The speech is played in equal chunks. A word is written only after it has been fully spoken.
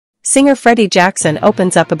Singer Freddie Jackson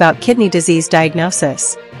opens up about kidney disease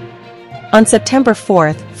diagnosis. On September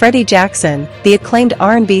 4th, Freddie Jackson, the acclaimed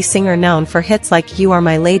R&B singer known for hits like You Are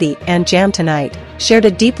My Lady and Jam Tonight, shared a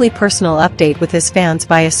deeply personal update with his fans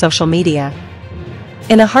via social media.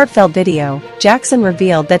 In a heartfelt video, Jackson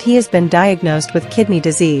revealed that he has been diagnosed with kidney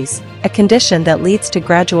disease, a condition that leads to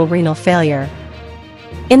gradual renal failure.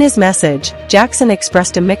 In his message, Jackson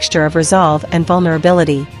expressed a mixture of resolve and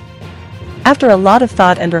vulnerability. After a lot of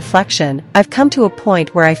thought and reflection, I've come to a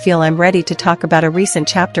point where I feel I'm ready to talk about a recent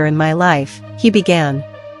chapter in my life, he began.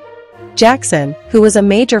 Jackson, who was a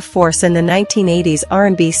major force in the 1980s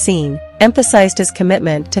R&B scene, emphasized his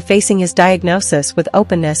commitment to facing his diagnosis with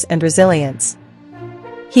openness and resilience.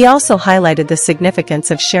 He also highlighted the significance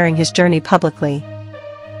of sharing his journey publicly.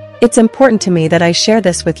 It's important to me that I share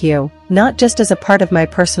this with you, not just as a part of my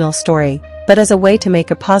personal story, but as a way to make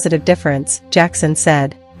a positive difference, Jackson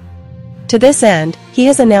said. To this end, he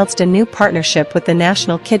has announced a new partnership with the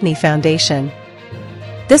National Kidney Foundation.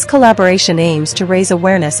 This collaboration aims to raise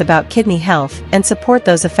awareness about kidney health and support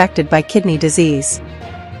those affected by kidney disease.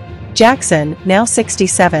 Jackson, now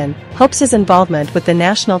 67, hopes his involvement with the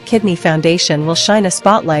National Kidney Foundation will shine a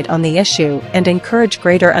spotlight on the issue and encourage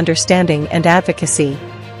greater understanding and advocacy.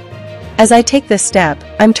 As I take this step,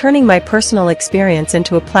 I'm turning my personal experience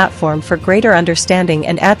into a platform for greater understanding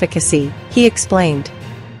and advocacy, he explained.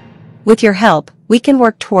 With your help, we can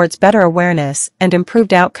work towards better awareness and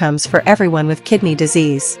improved outcomes for everyone with kidney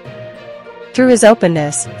disease. Through his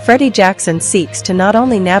openness, Freddie Jackson seeks to not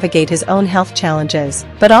only navigate his own health challenges,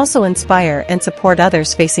 but also inspire and support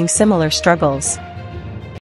others facing similar struggles.